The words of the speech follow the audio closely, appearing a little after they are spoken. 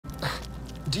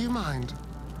Do you mind?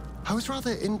 I was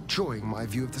rather enjoying my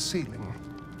view of the ceiling.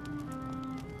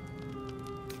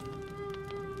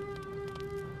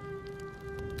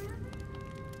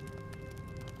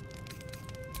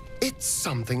 It's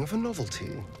something of a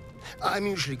novelty. I'm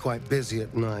usually quite busy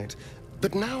at night,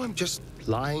 but now I'm just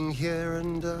lying here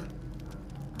and,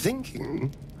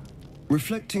 thinking.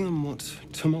 Reflecting on what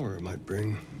tomorrow might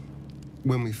bring.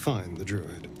 When we find the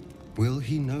druid, will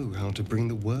he know how to bring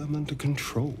the worm under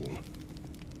control?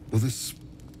 Will this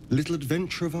little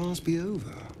adventure of ours be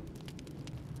over?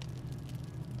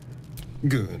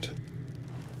 Good.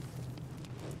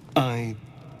 I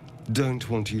don't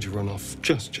want you to run off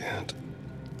just yet.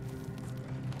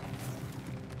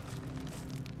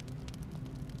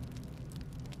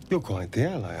 You're quite the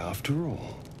ally after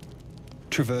all.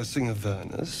 Traversing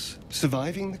Avernus,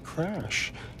 surviving the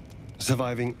crash,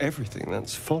 surviving everything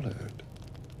that's followed.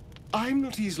 I'm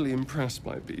not easily impressed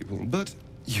by people, but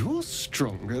you're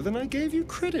stronger than I gave you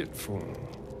credit for.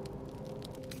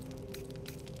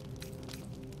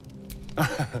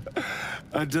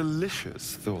 A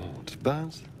delicious thought,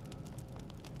 but...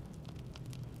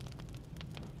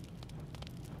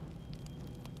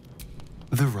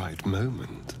 the right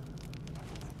moment.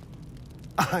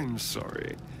 I'm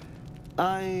sorry.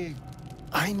 I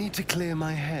need to clear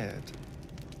my head.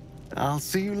 I'll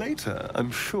see you later,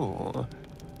 I'm sure.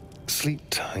 Sleep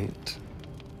tight.